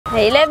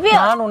I love you.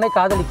 நான் உன்னை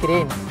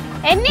காதலிக்கிறேன்.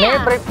 என்னையா?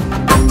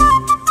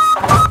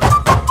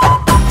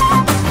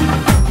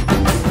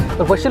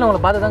 ஒரு क्वेश्चन உங்களை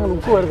பார்த்தா தான்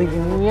உப்பு வருது.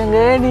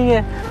 நீங்க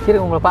சரி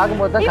உங்களை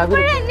பாக்கும்போது தான்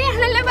கவிதை. இப்போ என்ன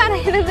நல்ல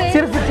பாருங்க.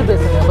 சிரிச்சு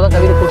பேசுங்க. அப்பதான்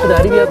கவிதை கொட்டுது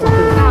அருவியா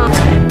கொட்டுது.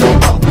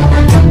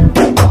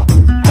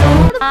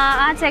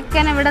 ആ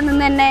ചെക്കൻ ഇവിടെ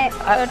നിന്ന് എന്നെ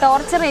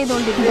ടോർച്ചർ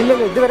ചെയ്തുകൊണ്ടിരിക്കുന്നു.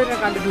 இல்ல இதுவரை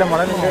நான் கண்டிட்டிല്ല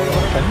மழை.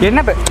 என்ன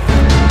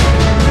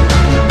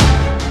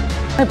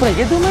இப்ப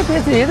எதுவுமே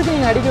பேசு எதுக்கு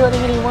நீங்க அடிக்க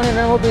வரீங்க நீங்க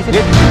என்னவோ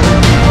பேசுறீங்க.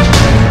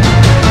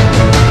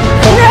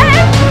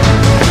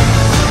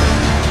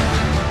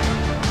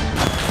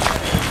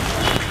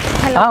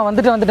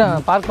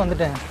 வந்துட்டேன் பார்க்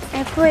வந்துட்டேன்.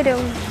 എപ്പോ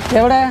വരും?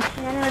 എവിടെ?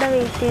 ഞാൻ ഇവിടെ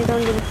വെയിറ്റ്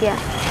ചെയ്തുകൊണ്ടിരിക്കുക.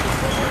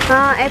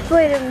 എപ്പോ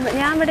വരും?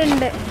 ഞാൻ ഇവിടെ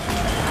ഉണ്ട്.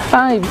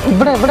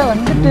 ഇവിടെ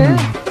വന്നിട്ട്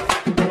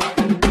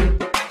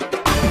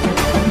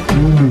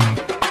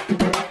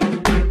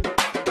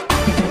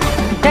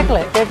കേക്കല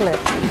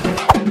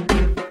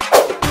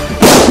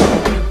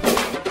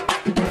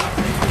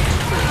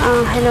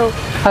ഹലോ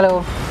ഹലോ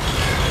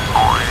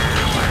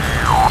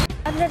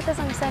ആരുടെ അടുത്ത്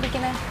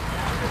സംസാരിക്കണേ?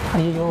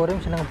 അയ്യോ ഒരു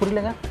നിമിഷം ഞങ്ങൾ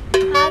പുരില്ലங்க.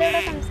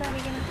 ആരോടാ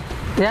സംസാരിക്കണേ?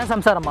 ஏன்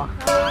சம்சாரமா?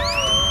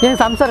 ஏன்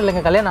சம்சாரம்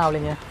இல்லைங்க கல்யாணம்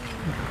ஆகலைங்க.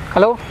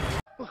 ஹலோ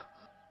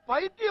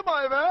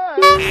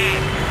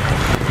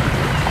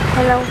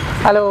ஹலோ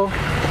ஹலோ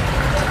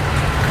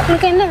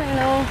உங்களுக்கு என்ன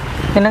வேணும்?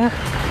 என்னங்க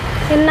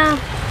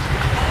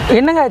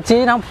என்னங்க ஆச்சு?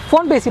 நான்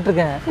ஃபோன் பேசிட்டு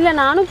இருக்கேன். இல்ல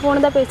நானும்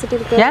ஃபோன் தான் பேசிட்டு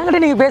இருக்கேன். என்கிட்ட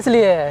நீங்க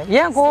பேசலையே,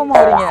 ஏன் கோவமா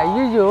வரீங்க?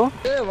 ஐயோ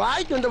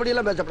வாய்க்கு வந்தபடி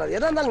எல்லாம் பேசக்கூடாது.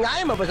 எதா இருந்தாலும்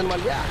நியாயமா பேசணுமா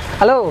இல்லையா?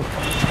 ஹலோ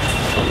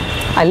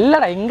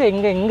இல்லடா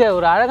இங்க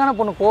ஒரு அழகான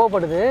பொண்ணு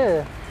கோவப்படுது.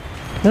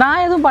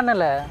 நான் எதுவும்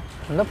பண்ணல,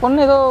 அந்த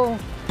பொண்ணு ஏதோ.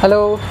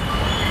 Hello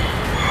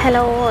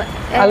hello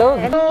hello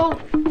hello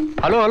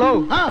hello hello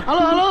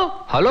hello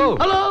hello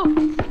hello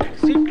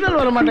signal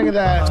வர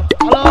மாட்டேங்குதே.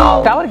 ஹலோ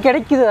டவர்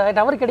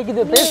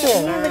கிடைக்குது பேசு.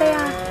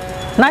 എവിടെയാ?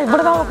 நான்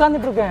இப்படி தான்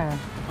உட்காந்துட்டு இருக்கேன்.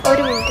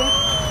 ഒരു മിനിറ്റ്.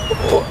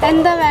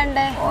 എന്താ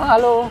വേണ്ടേ?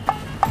 ஹலோ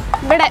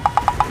ഇവിടെ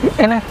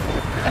என்ன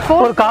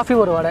ஒரு காஃபி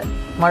ஒரு வடை,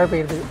 மழை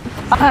பெய்யுது.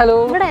 ஹலோ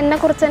ഇവിടെ എന്നെ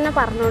കുറിച്ച് തന്നെ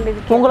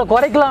പറഞ്ഞോണ്ടിരിക്കും. உங்களை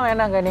குறைக்கலாம்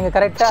வேணாங்க, நீங்க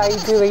கரெக்டா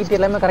ஹைட் வெயிட்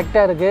எல்லாமே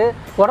கரெக்டா இருக்கு.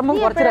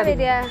 உடம்பும்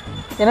குறைச்சிடாதீங்க.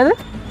 என்னது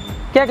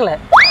கேட்கல?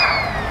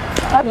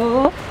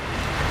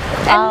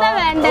 എന്താ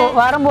വേണ്ടേ?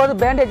 வரும்போது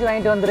பேண்டேஜ்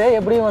வாங்கிட்டு வந்துரு.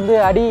 எப்படியும் வந்து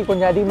அடி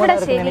கொஞ்சம் அதிகமா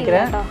இருக்குன்னு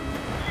நினைக்கிறேன்.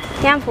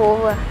 ഞാൻ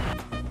പോവുക.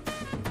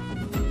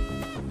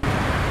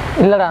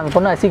 இல்லடா அந்த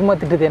பொண்ணு அசிங்கமா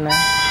திட்டுது. என்ன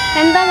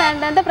എന്താ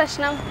വേണ്ട? എന്താ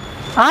പ്രശ്നം?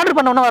 ஆர்டர்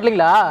பண்ண ஒன்றும்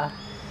வரலீங்களா?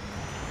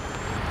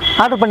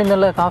 ஆர்டர்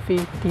பண்ணியிருந்தோம்ல காஃபி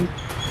டீ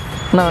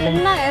என்ன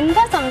வரலீங்க?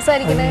 എന്താ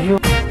സംസാരിക്കണേ?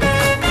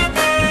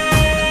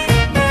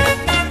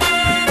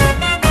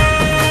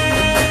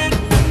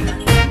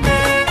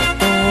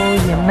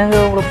 என்னங்க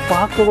உங்களை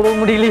பார்க்க கூட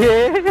முடியலையே.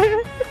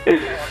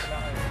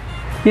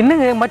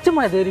 என்னங்க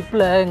மச்சமா இது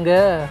ரிப்ல எங்க?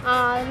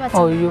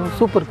 ஐயோ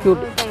சூப்பர்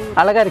கியூட்,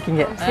 அழகா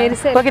இருக்கீங்க.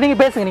 ஓகே நீங்க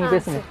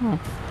பேசுங்க.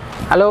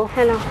 ஹலோ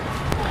ஹலோ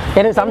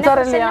எனக்கு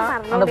சம்சாரம் இல்லையா?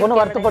 அந்த பொண்ணு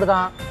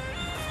வருத்தப்படுதான்.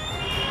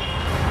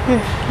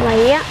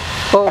 வையா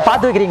ஓ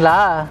பார்த்து வைக்கிறீங்களா?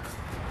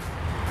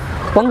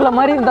 உங்களை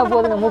மாதிரி இருந்தா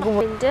போதுங்க.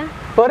 மூக்கு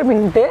ஒரு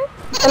மினிட்டு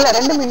இல்ல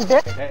 2 மினிட்டு.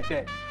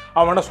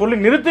 அவனை சொல்லி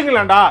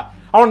நிறுத்துங்களேன்டா.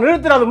 அவன்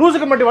நிறுத்துற அந்த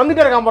லூசுக்கு மட்டும்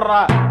வந்துட்டே இருக்கான்.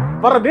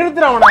 வர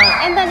நிறுத்துற அவனை.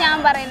 എന്താ ഞാൻ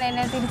പറയുന്നത്?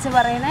 എന്നെ തിരിച്ചു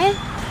പറയണേ.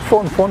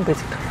 ஃபோன்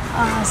பேசிட்டு.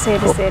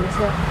 சரி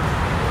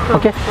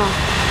ஓகே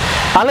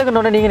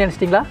அழகுன்னு நீங்க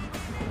நினைச்சிட்டீங்களா?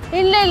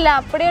 இல்ல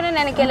அப்படி ஒன்றும்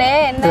நினைக்கல.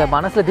 இல்ல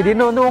மனசுல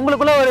திடீர்னு வந்து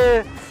உங்களுக்குள்ள ஒரு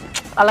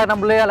அழகா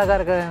நம்மளே அழகா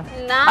இருக்கு.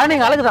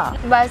 நீங்க அழகுதான்.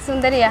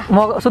 சுந்தரியா?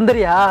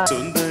 சுந்தரியா?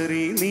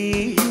 സുന്ദരി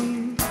നീയും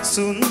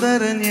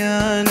സുന്ദര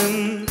ഞാനും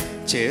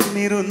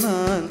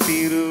ചേർന്നിരുന്നാൽ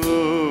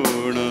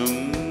തിരുവോണം.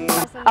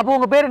 அப்போ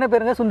உங்க பேர் என்ன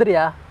பேருங்க?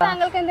 சுந்தரியா?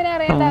 தாங்களுக்கு എന്തിനാ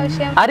അറിയേണ്ട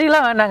ആവശ്യം?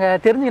 அறியலாம் வேண்டாங்க,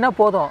 தெரிஞ்சினா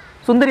போதும்.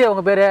 சுந்தரியா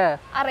உங்க பேரு?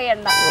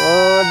 അറിയണ്ട. ஓ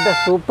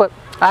super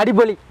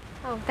அடிபொலி.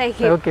 Thank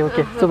you. Okay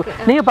super.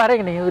 நீங்க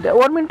பாருங்க, நீங்க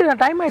 1 மினிட்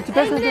நான் டைம் ஆயிடுச்சு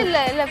பேசுங்க.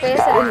 இல்ல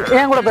பேசுறேன்.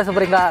 ஏன் கூட பேச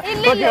போறீங்களா?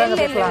 ஓகே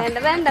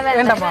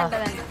வேண்டாமா?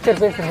 சரி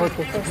பேசுங்க.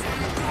 ஓகே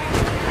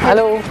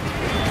ஹலோ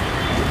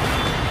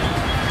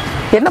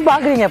என்ன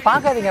பாக்குறீங்க?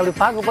 பார்க்காதீங்க. அப்படி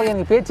பார்க்க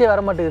எனக்கு பேச்சே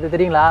வர மாட்டேங்குது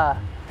தெரியுங்களா?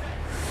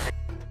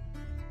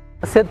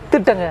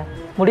 செத்துட்டேங்க,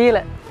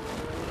 முடியல.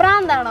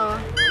 பிராந்தானோ?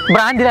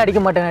 பிராந்தில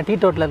அடிக்க மாட்டேங்க, டீ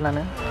டோட்டலர்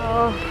நானு.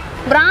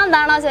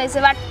 பிராந்தானோ சைஸ்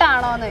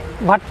வட்டானோன்னு?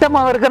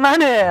 வட்டமா இருக்கேன்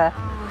நானு.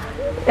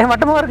 ஏன்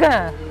வட்டமா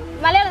இருக்கேன்?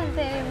 மலையாளம்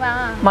தெரியுமா?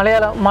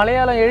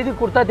 மலையாளம் எழுதி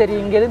கொடுத்தா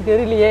தெரியும், இங்க எதுவும்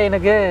தெரியலையே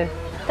எனக்கு.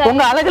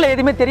 உங்க அழகுல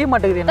எதுவுமே தெரிய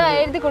மாட்டேங்குது.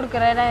 எழுதி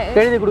கொடுக்குறேன்.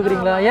 எழுதி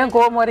கொடுக்குறீங்களா? ஏன்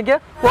கோபமா வரீங்க?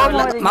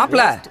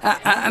 மாப்ள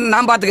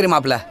நான் பாத்துக்கிறேன்.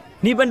 மாப்ள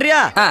நீ பண்றியா?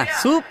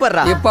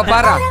 சூப்பர்ரா. இப்ப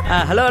பாரு.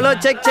 ஹலோ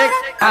செக்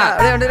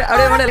அப்படியே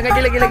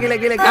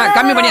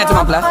கம்மி பண்ணியாச்சு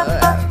மாப்ள.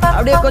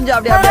 அப்படியே கொஞ்சம்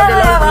அப்படியே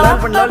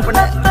லெவல்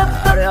பண்ணு.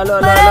 ஹலோ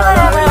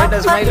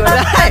ஸ்மைல் வர.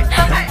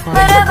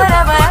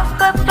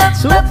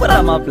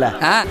 சூப்பர்ரா மாப்ள.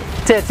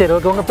 சரி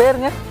ஓகே. உங்க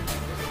பேருங்க?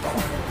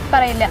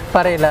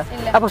 പറയില്ല.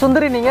 அப்ப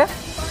சுந்தரி நீங்க?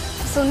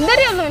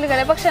 சுந்தரி ஒன்றும்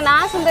இல்லை, പക്ഷെ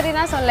நான் சுந்தரி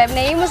தான் சொல்ல,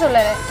 நேம்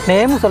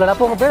சொல்லல.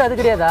 அப்போ உங்க பேர் அது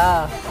கிடையாதா?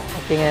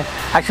 ஓகேங்க.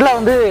 ஆக்சுவலா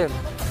வந்து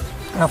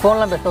நான்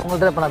ஃபோன்லாம் பேச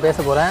உங்கள்கிட்ட இப்போ நான் பேச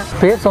போகிறேன்.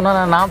 பேச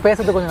சொன்னால் நான்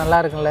பேசுறது கொஞ்சம் நல்லா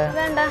இருக்குல்ல?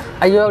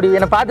 ஐயோ அப்படி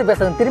என்னை பார்த்து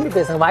பேசுங்க, திரும்பி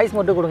பேசுங்க, வாய்ஸ்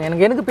மட்டும் கொடுங்க.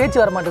 எனக்கு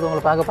பேச்சு வர மாட்டேங்குது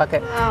உங்களை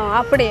பார்க்க.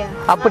 அப்படியா?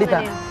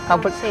 அப்படித்தான்.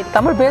 அப்படி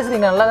தமிழ்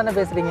பேசுறீங்க, நல்லா தானே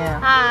பேசுறீங்க.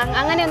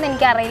 അങ്ങനെയൊന്നും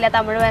എനിക്കറിയില്ല,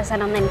 തമിഴ്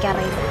പേശണമെന്ന്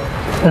എനിക്കറിയില്ല.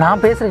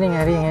 நான் பேசுகிறேன்,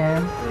 நீங்கள் அறியுங்க.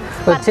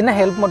 ஒரு சின்ன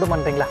ஹெல்ப் மட்டும்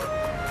பண்ணுறீங்களா?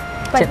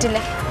 പറ്റില്ല.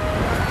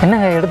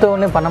 என்னங்க எடுத்த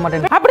உடனே பண்ண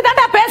மாட்டேன்.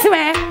 அப்படித்தான்டா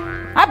பேசுவேன்,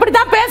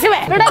 அப்படித்தான்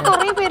பேசுவேன். ഇവിടെ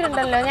കുറേ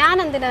പേരുണ്ടല്ലോ, ഞാൻ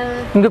എന്തിനാണ്?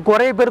 இங்கே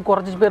കുറേ பேர்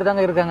കുറച്ച് பேர்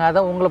தாங்க இருக்காங்க.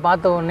 அதான் உங்களை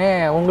பார்த்த உடனே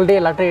உங்கள்கிட்டயே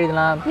லெட்டர்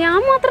எழுதலாம். ഞാൻ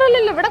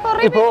മാത്രമല്ലല്ലോ, ഇവിടെ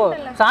കുറേ இப்போ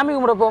சாமி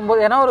கும்பிட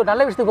போகும்போது ஏன்னா ஒரு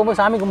நல்ல விஷயத்துக்கு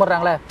போகும்போது சாமி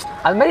கும்பிட்றாங்களே,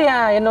 அது மாதிரி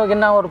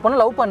என்ன ஒரு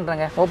பொண்ணு லவ்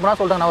பண்ணுறேங்க, ஓப்பனாக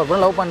சொல்கிறேன், நான் ஒரு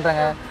பொண்ணு லவ்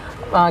பண்ணுறேங்க,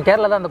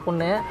 கேரளா தான் அந்த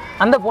பொண்ணு.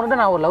 அந்த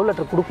பொண்ணுகிட்ட நான் ஒரு லவ்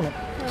லெட்டர் கொடுக்கணும்.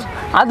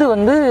 அது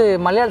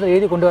மலையாளத்தில்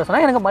எழுதி கொண்டு வர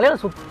சொன்னால் எனக்கு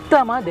மலையாளம்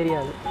சுத்தமாக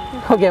தெரியாது,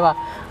 ஓகேவா?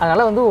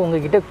 அதனால்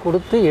உங்ககிட்ட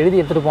கொடுத்து எழுதி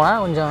எடுத்துகிட்டு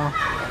போனால் கொஞ்சம்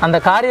அந்த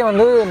காரியம்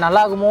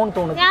நல்லாகுமோன்னு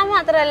தோணுது. ഞാൻ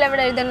മാത്രമല്ല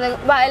ഇവിടെ എഴുതുന്നത്,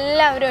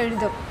 എല്ലാവരും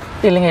എഴുതും.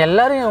 இல்லைங்க,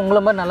 எல்லாரும் உங்களை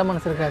மாதிரி நல்ல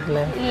மனசு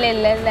இருக்காதுல்ல? ഇല്ല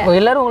ഇല്ല ഇല്ല,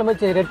 எல்லாரும் உங்களை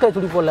மாதிரி ரெட் கலர்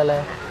சுடி போடல,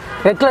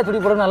 ரெட் கலர்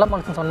சுடி போட நல்ல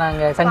மனசுன்னு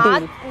சொன்னாங்க. சண்டி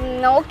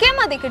നോക്കിയാ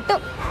മതി,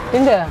 കിട്ടും.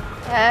 எங்க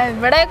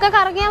ഇവിടെയൊക്കെ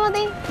കറങ്ങിയാ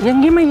മതി.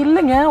 எங்கேயுமே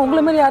இல்லைங்க,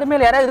 உங்களை மாதிரி யாருமே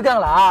இல்லை. யாராவது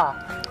இருக்காங்களா?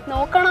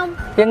 നോക്കണം.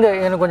 எங்க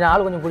எனக்கு கொஞ்சம்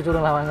ஆள் கொஞ்சம் பிடிச்சி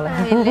விடுங்களா, வாங்களேன்.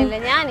 ഇല്ല ഇല്ല,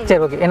 ഞാൻ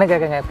சரி ஓகே, என்ன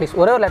கேட்குங்க ப்ளீஸ்,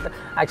 ஒரே ஒரு லெட்டர்.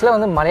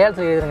 ஆக்சுவலாக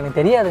மலையாளத்தில் எழுதுறேங்க,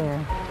 எனக்கு தெரியாதுங்க.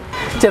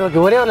 சரி ஓகே,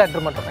 ஒரே ஒரு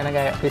லெட்டர் மட்டும்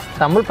எனக்கு ப்ளீஸ்.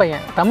 தமிழ்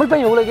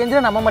பையன் இவ்வளோ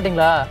கெஞ்சினா நம்ப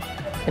மாட்டிங்களா?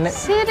 என்ன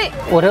சரி,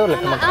 ஒரே ஒரு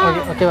லெட்டர் மட்டும்.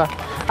 ஓகே ஓகேவா?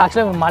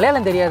 ஆக்சுவலாக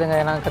மலையாளம் தெரியாதுங்க,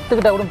 நான்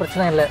கற்றுக்கிட்டா கூட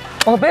பிரச்சனை இல்லை.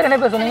 உங்கள் பேர் என்ன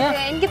பேர் சொன்னீங்க?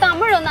 എനിക്ക്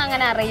തമിഴൊന്നും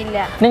അങ്ങനെ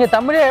അറിയില്ല. நீங்கள்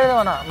தமிழே எழுத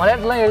வேணாம்,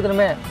 மலையாளத்துலாம்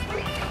எழுதணுமே.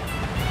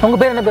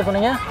 உங்கள் பேர் என்ன பேர்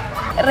சொன்னீங்க?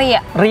 റിയ.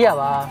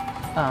 ரியாவா?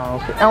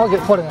 ஓகே ஓகே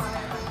போடுங்க.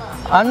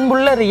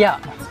 அன்புள்ள ரியா.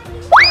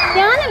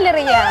 ഞാനല്ല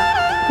റിയ.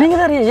 நீங்கள்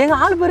தான் ரியா,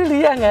 எங்கள் ஆள் பேர்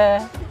ரியாங்க.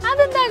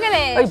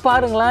 അതെന്താകലേ?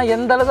 பாருங்களா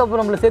எந்த அளவுக்கு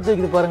அப்புறம் நம்மளை சேர்த்து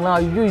வைக்குது பாருங்களா.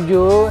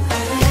 ஐயோ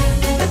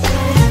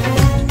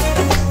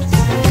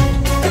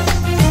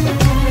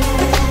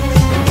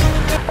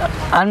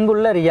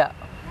அன்புள்ள ரியா.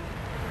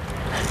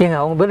 ஏங்க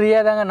அவங்க பேர் ரியா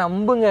தாங்க,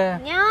 நம்புங்க.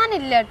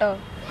 ഞാനില്ല കേട്ടോ.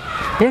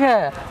 ஏங்க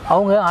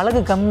அவங்க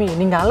அழகு கம்மி,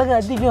 நீங்க அழகு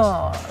அதிகம்.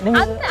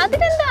 நீங்க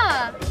അതിനെന്താ?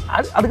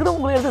 அதுக்கு தான்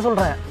உங்களை எழுத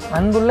சொல்றேன்.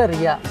 அன்புள்ள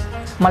ரியா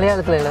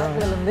மலையாளத்தில்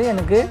எழுதுறது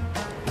எனக்கு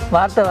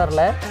வார்த்தை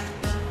வரல.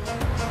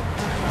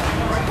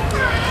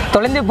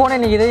 தொலைந்து போன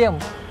நீ இதயம்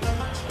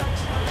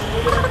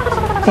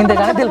இந்த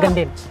கணத்தில்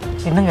கண்டேன்.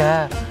 என்னங்க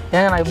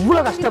ஏங்க நான்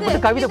இவ்வளோ கஷ்டப்பட்டு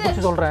கவிதை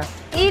பிடிச்சி சொல்கிறேன்.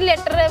 ഈ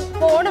ലെറ്റർ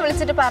ഫോൺ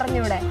വിളിച്ചിട്ട്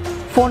പറഞ്ഞൂടെ?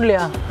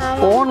 ஃபோன்லையா?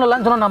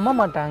 ஃபோன்லலாம் சொன்னால் நம்ப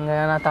மாட்டாங்க.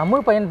 நான்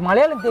தமிழ் பையன்,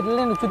 மலையாளம்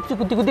தெரியல, எனக்கு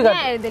குத்தி குத்தி ഞാൻ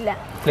എഴുതില്ല.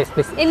 Please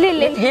please. ഇല്ല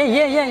ഇല്ല,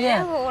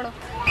 ஏன்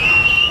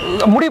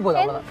முடிய போகுது,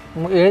 அவ்வளோதான்.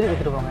 எழுதி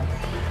கொடுத்துட்டு போங்க.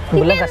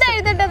 இப்படிலாம் கஷ்டம்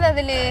എഴുതേണ്ടത്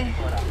അതില്?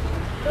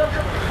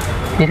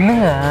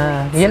 என்னங்க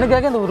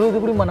எனக்காக இந்த ஒரு இது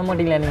கூட பண்ண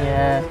மாட்டீங்களா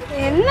நீங்கள்?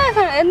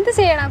 എന്ത്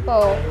ചെയ്യണം அப்போ?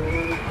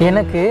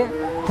 எனக்கு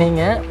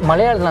நீங்கள்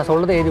மலையாளத்தில் நான்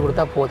சொல்கிறத எழுதி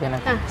கொடுத்தா போதும்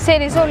எனக்கு.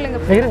 சரி சொல்லுங்க.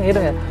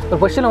 இருங்க ஒரு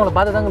கொஸ்டின் உங்களை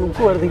பார்த்து தாங்க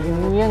உப்பு வருது.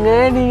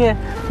 நீங்கள்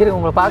இருங்க,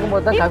 உங்களை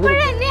பார்க்கும்போது தான் கவிதை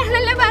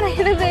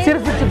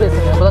சிரிச்சு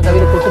பேசுங்க. அப்போ தான்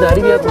கவிதை கொடுத்துட்டு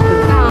அறிவியாக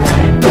கொடுத்துருக்கு.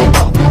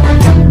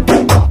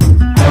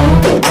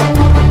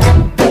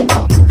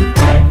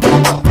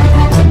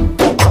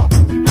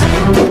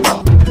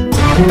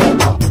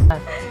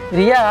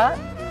 ரியா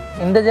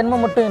இந்த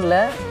ஜென்மம் மட்டும் இல்லை,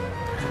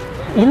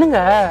 இல்லைங்க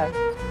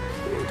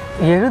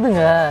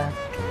எழுதுங்க.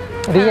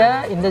 ரியா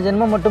இந்த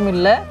ஜென்மம் மட்டும்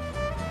இல்லை,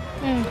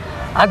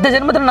 அடுத்த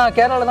ஜென்மத்தில் நான்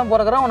கேரளாவில் தான்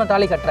பிறக்கிறேன், உன்னை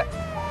தாலி கட்டுறேன்.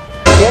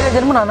 7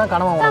 ஜென்மம் நான் தான்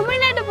கனவு.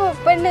 തമിഴ്നാട്ട്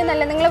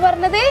പെണ്ണെന്നല്ലേ നിങ്ങൾ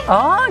പറഞ്ഞത്?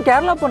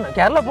 கேரளா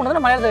பொண்ணு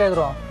தானே மலையாளத்தில்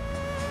எழுதுறோம்.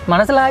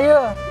 மனசில் ஆயோ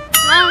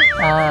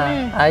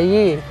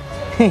ஐயே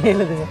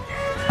எழுதுங்க.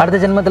 அடுத்த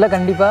ஜென்மத்தில்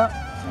கண்டிப்பாக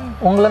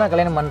உங்களை நான்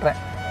கல்யாணம் பண்ணுறேன்.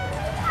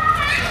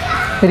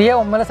 ரியா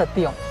உன் மேலே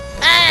சத்தியம்.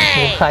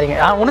 சாரிங்க,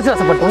 உணர்ச்சி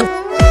வசப்பட்டு.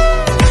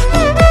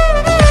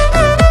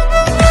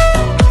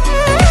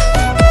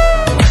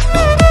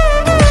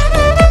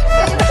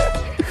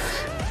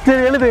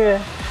 சரி எழுதுங்க.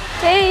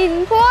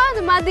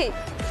 போது மதி.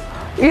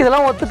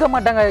 இதெல்லாம் ஒத்துக்க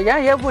மாட்டாங்க.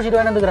 ஏன் பூசிட்டு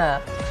வேணுந்துக்கிறேன்,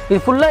 இது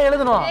ஃபுல்லாக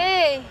எழுதணும்.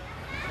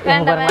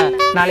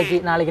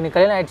 நாளைக்கு நீ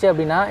கல்யாணம் ஆயிடுச்சு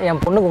அப்படின்னா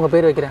என் பொண்ணுக்கு உங்கள்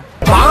பேர் வைக்கிறேன்.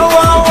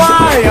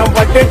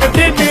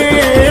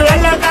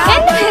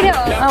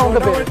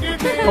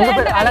 உங்கள்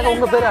பேர் அழகா,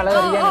 உங்கள் பேர் அழகா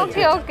ரியா.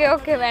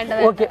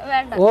 ஓகே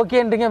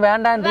ஓகேன்றீங்க,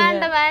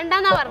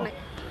 வேண்டான்றீங்க.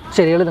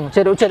 சரி எழுதுங்க.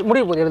 சரி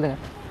முடிய போகுது, எழுதுங்க.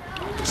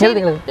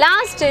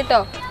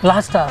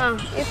 லாஸ்டா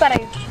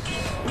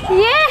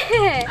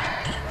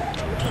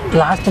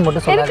லாஸ்ட்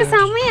மட்டும்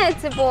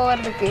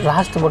சொல்லாதீங்க.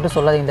 லாஸ்ட் மட்டும்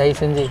சொல்லாதீங்க தயவு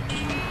செஞ்சு.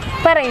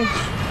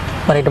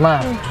 வரட்டுமா?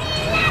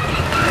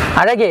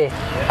 அழகே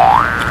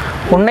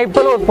உன்னை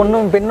போல ஒரு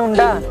பொண்ணும்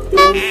பெண்ணுண்டா?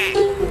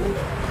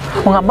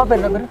 உங்க அம்மா பேர்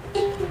என்ன பேரு?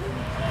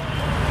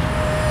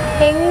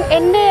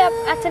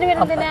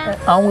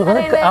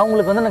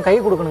 அவங்களுக்கு நான் கை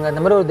கொடுக்கணுங்க.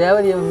 இந்த மாதிரி ஒரு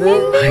தேவதையை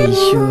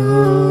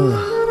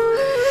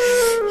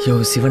யோ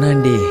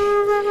சிவனாண்டி,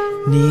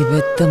 நீ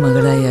பெத்த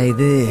மகளாயா?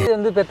 இது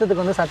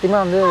பெத்ததுக்கு சத்தியமா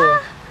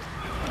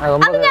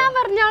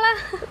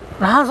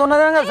நான்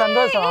சொன்னதாங்க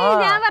சந்தோஷம்.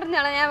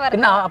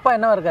 என்ன அப்பா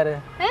என்னவா இருக்காரு?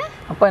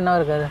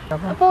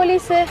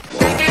 போலீஸ்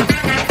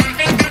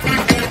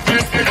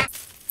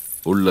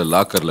உள்ள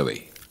லாக்கர்ல வை.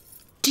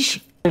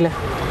 இல்ல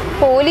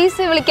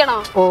പോലീസ് വിളിക്കണോ?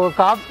 ஓ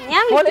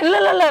இல்ல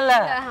இல்ல இல்ல இல்ல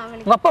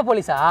உங்க அப்பா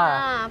போலீஸா?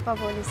 அப்பா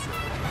போலீஸ்.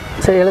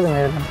 சரி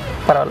எழுதுங்க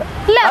பரவாயில்ல.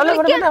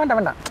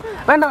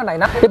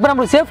 வேண்டாம் இப்போ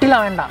நம்மளுக்கு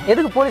சேஃப்டிலாம் வேண்டாம்.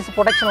 எதுக்கு போலீஸ்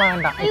ப்ரொடெக்ஷன்லாம்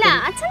வேண்டாம். இல்ல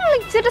அச்சனை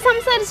விളിച്ചിട്ട്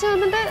സംസാരിച്ചു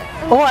വന്നിട്ട്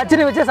ஓ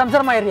அச்சனை வச்சு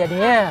சம்சாரமாயிரியா நீ?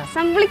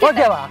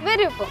 ஓகேவா?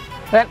 வரும் இப்போ.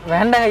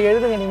 வேண்டாங்க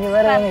எழுதுங்க நீங்க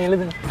வேற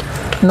எழுதுங்க.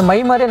 இந்த மை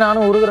மாதிரி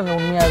நானும் உருகுறேங்க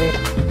உண்மையாவே.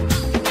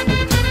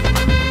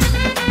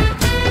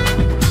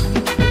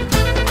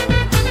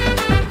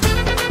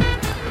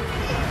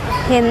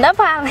 എന്താ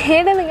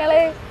പറയണേ നിങ്ങള്?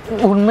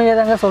 உண்மையே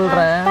தாங்க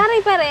சொல்றேன்.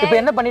 പറയ്. இப்போ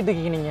என்ன பண்ணிட்டு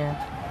இருக்கீங்க நீங்க?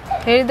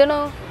 എഴുതണോ?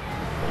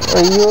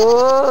 ஐயோ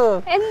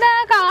എന്താ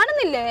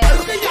കാണുന്നില്ലേ?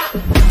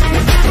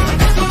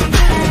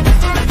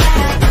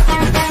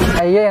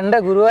 ஐயோ எந்த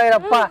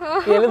குருவாயிரப்பா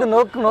எழுது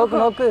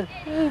நோக்கு.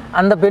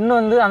 அந்த பெண்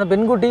வந்து அந்த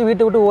பெண்குட்டி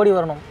வீட்டை விட்டு ஓடி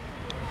வரணும்.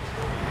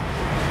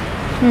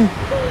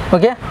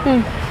 ஓகே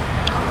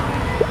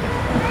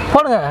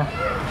போடுங்க.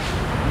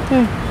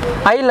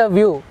 I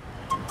love you.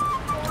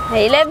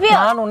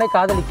 நான் உன்னை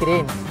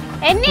காதலிக்கிறேன்.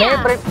 ஏங்க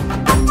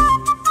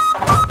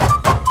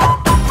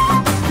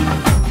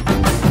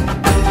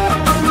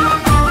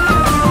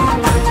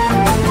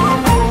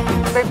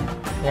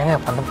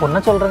அந்த பொண்ணை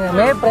சொல்றேங்க.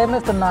 மே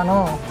பிரேமிஸ்து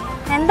நானும்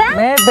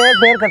மே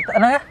பேர்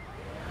கர்த்தா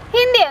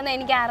ഹിന്ദിയൊന്നും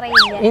എനിക്ക്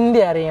അറിയില്ല.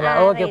 ഹിന്ദി അറിയില്ല.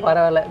 ഓക്കെ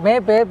പരവായില്ല. മേ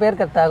പേർ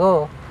കർത്താകോ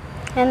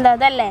എന്താ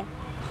അതല്ലേ?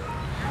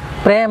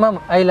 പ്രേമം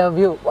ഐ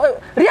ലവ് യു.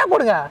 ரியா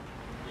போடுங்க.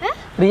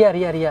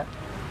 ரியா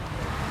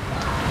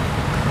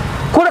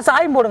கூட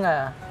சாயம் போடுங்க.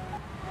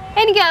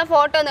 എനിക്ക് ആ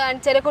ഫോട്ടോ ഒന്ന്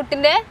കാണിച്ചേരെ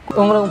കുട്ടിന്റെ.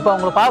 உங்களுக்கு இப்போ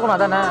உங்களை பார்க்கணும்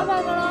அதானே?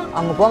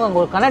 அங்கே போங்க, அங்கே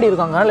ஒரு கண்ணாடி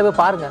இருக்கும், அங்கே கண்ணாடியில்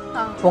போய் பாருங்க.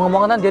 உங்க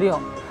முகம் தான்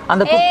தெரியும்.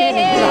 அந்த குட்டி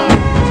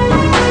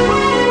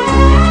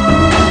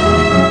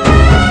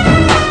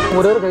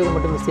ஒரு கவிதை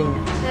மட்டும் மிஸ்ஸிங்க.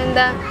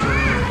 എന്താ?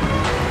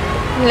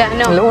 இல்ல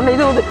நோ ஒன்று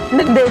இது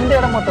இந்த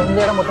இடம்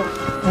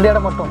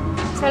மட்டும்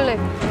சொல்லு.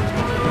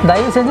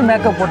 தயவு செஞ்சு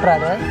மேக்கப்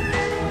போட்டுறாத.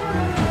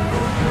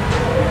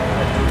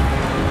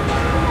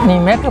 நீ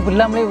மேக்கப்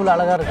இல்லாமலே இவ்வளோ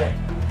அழகா இருக்கு.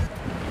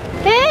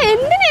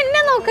 എന്തിനാ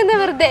എന്നെ നോക്കുന്നത്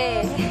വെറുതെ?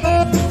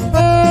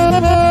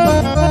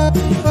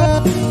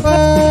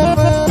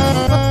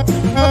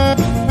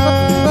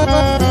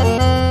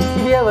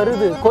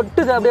 வருது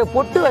கொட்டுது அப்படியே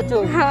பொட்டு வச்சு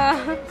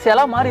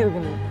சில மாதிரி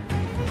இருக்கு.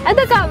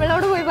 അതൊക്കെ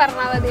അവളോട് പോയി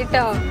പറഞ്ഞാൽ മതി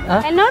കേട്ടോ.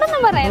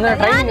 എന്നോടൊന്നും പറയണ്ട.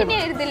 ഞാൻ ഇനി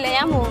എഴുതില്ല,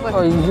 ഞാൻ പോകും.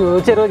 ஐயோ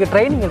சரி ஓகே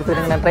ட்ரைனிங்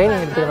எடுத்துக்கிறேன். நான்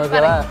ட்ரைனிங் எடுத்துக்கிறேன்.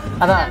 ஓகேவா?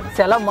 அதான்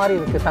சில மாதிரி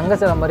இருக்கு, தங்க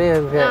சில மாதிரியே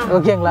இருக்கு.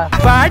 ஓகேங்களா?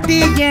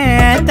 பாட்டிங்க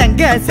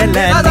தங்க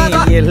சில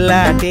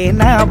எல்லாட்டே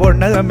நான்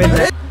பொண்ணகம்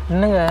இல்லை.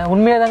 என்னங்க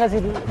உண்மையா தாங்க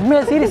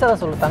உண்மையா சீரியஸா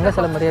தான் சொல்லு. தங்க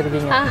சில மாதிரியே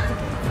இருக்கீங்க.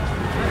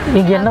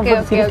 நீங்க என்ன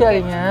பண்ணி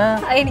சிரிக்காதீங்க.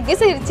 എനിക്ക്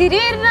ചിരി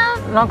വരണം.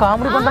 நான்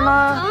காமெடி பண்றேனா?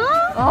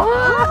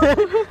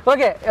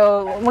 ஓகே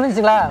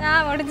முடிஞ்சுங்களா?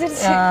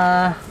 முடிஞ்சிருச்சு.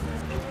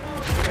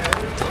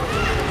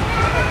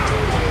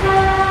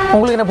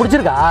 உங்களுக்கு என்ன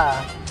பிடிச்சிருக்கா?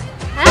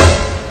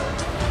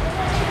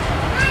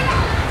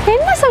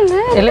 என்ன சொல்லு?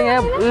 இல்லைங்க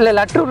இல்ல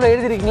லெட்டர்ல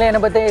எழுதிருக்கீங்களா?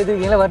 என்ன பத்தி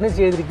எழுதிருக்கீங்களா?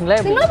 வர்ணிச்சு எழுதிருக்கீங்களா?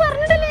 നിങ്ങൾ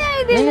പറഞ്ഞിട്ടില്ല ഞാൻ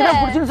എഴുതിയില്ല. நீங்க தான்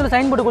பிடிச்சுன்னு சொல்லி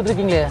சைன் போட்டு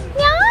கொடுத்துருக்கீங்களே.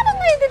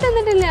 ഞാനൊന്നും എഴുതി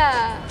തന്നിട്ടില്ല.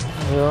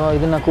 ஐயோ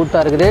இது நான்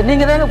கூத்தா இருக்குது.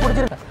 நீங்க தாங்க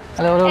பிடிச்சிருக்க.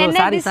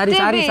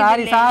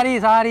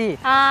 சாரி.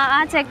 ആ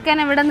ചെക്കൻ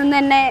ഇവിടെ നിന്ന്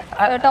എന്നെ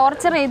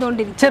ടോർച്ചർ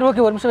ചെയ്തോണ്ടിരിക്കും. சரி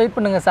ஓகே ஒரு நிமிஷம் வெயிட்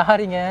பண்ணுங்க.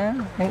 சாரிங்க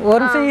ஒரு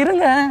நிமிஷம்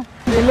இருங்க.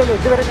 இல்ல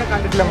இதுவரை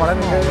கண்டிட்டில மலர்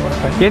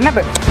என்ன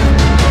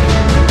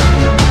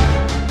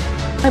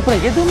இப்போ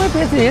எதுவுமே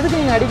பேசு. எதுக்கு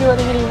நீங்க அடிக்க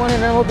வரீங்க? நீங்க போன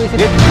என்னவோ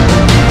பேசிட்டு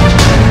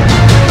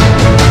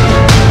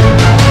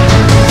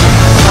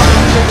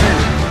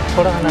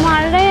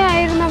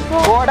മഴയായിരുന്നപ്പോ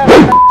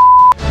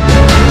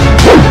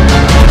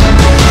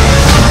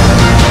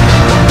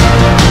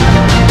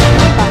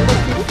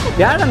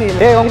யாரா நீ?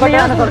 ஏய்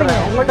உங்ககிட்ட நான் சொல்றேன்.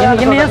 உங்ககிட்ட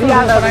என்ன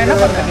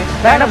சொல்றேன்?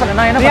 நான் என்ன பண்றேன்?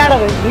 நான் என்ன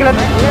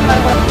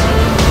பண்றேன்?